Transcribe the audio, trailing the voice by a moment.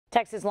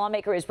Texas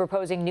lawmaker is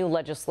proposing new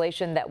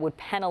legislation that would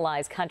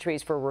penalize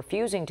countries for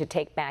refusing to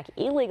take back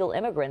illegal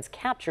immigrants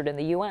captured in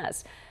the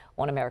U.S.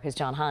 One America's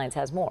John Hines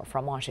has more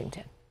from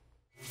Washington.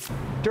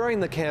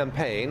 During the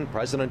campaign,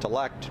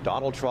 President-elect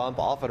Donald Trump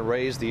often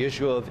raised the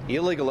issue of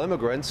illegal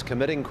immigrants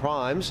committing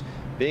crimes,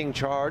 being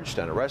charged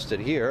and arrested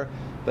here,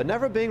 but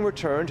never being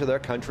returned to their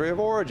country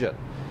of origin.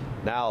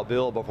 Now, a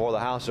bill before the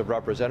House of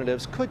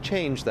Representatives could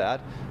change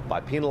that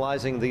by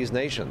penalizing these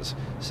nations,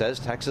 says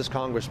Texas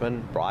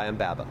Congressman Brian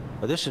Babin.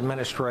 This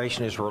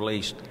administration has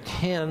released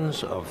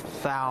tens of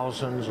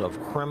thousands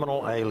of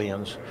criminal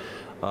aliens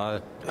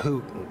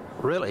who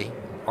really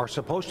are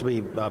supposed to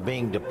be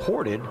being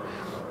deported.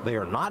 They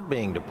are not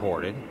being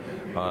deported.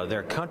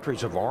 Their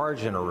countries of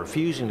origin are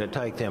refusing to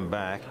take them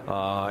back.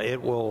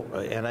 It will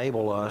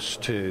enable us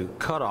to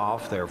cut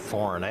off their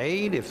foreign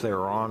aid if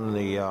they're on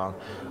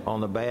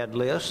the bad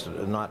list,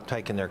 not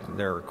taking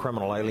their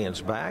criminal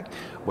aliens back.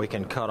 We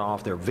can cut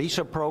off their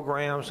visa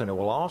programs, and it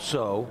will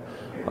also,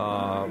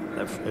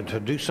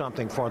 to do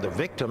something for the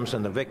victims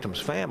and the victims'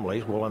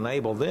 families, will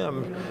enable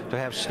them to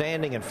have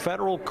standing in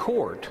federal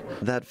court.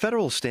 That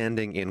federal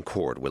standing in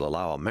court will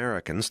allow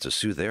Americans to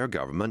sue their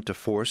government to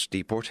force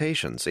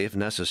deportations, if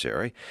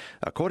necessary,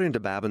 according to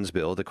Babin's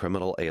bill, the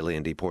Criminal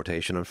Alien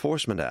Deportation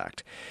Enforcement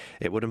Act.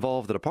 It would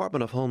involve the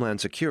Department of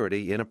Homeland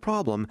Security in a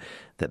problem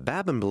that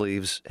Babin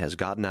believes has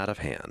gotten out of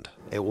hand.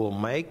 It will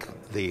make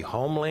the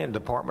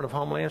Department of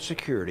Homeland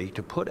Security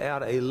to put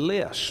out a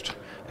list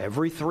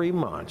every 3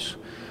 months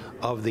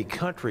of the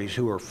countries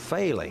who are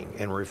failing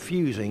and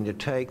refusing to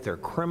take their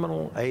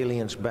criminal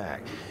aliens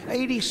back.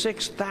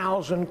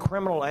 86,000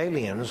 criminal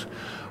aliens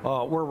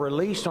were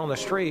released on the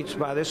streets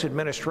by this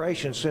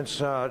administration since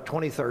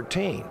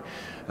 2013,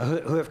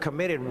 who have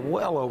committed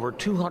well over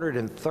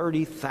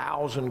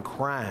 230,000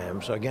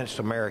 crimes against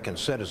American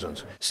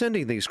citizens.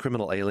 Sending these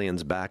criminal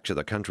aliens back to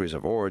the countries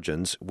of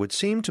origins would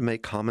seem to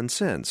make common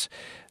sense,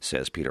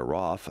 says Peter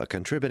Roth, a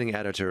contributing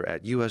editor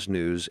at U.S.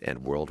 News and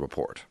World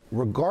Report.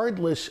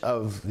 Regardless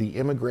of the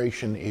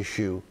immigration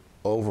issue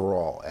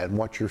overall and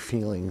what your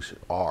feelings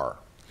are,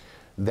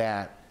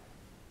 that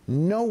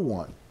no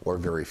one, or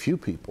very few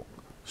people,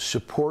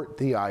 support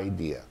the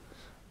idea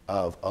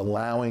of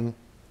allowing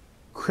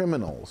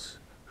criminals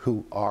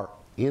who are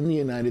in the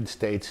United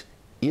States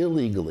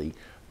illegally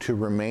to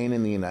remain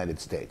in the United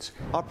States.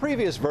 A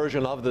previous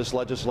version of this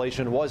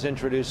legislation was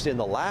introduced in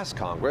the last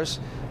Congress,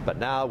 but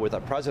now with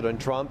a President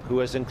Trump who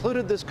has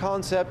included this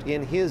concept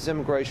in his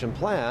immigration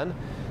plan,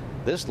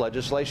 this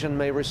legislation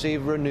may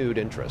receive renewed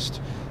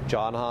interest.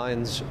 John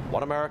Hines,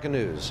 One America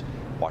News,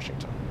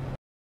 Washington.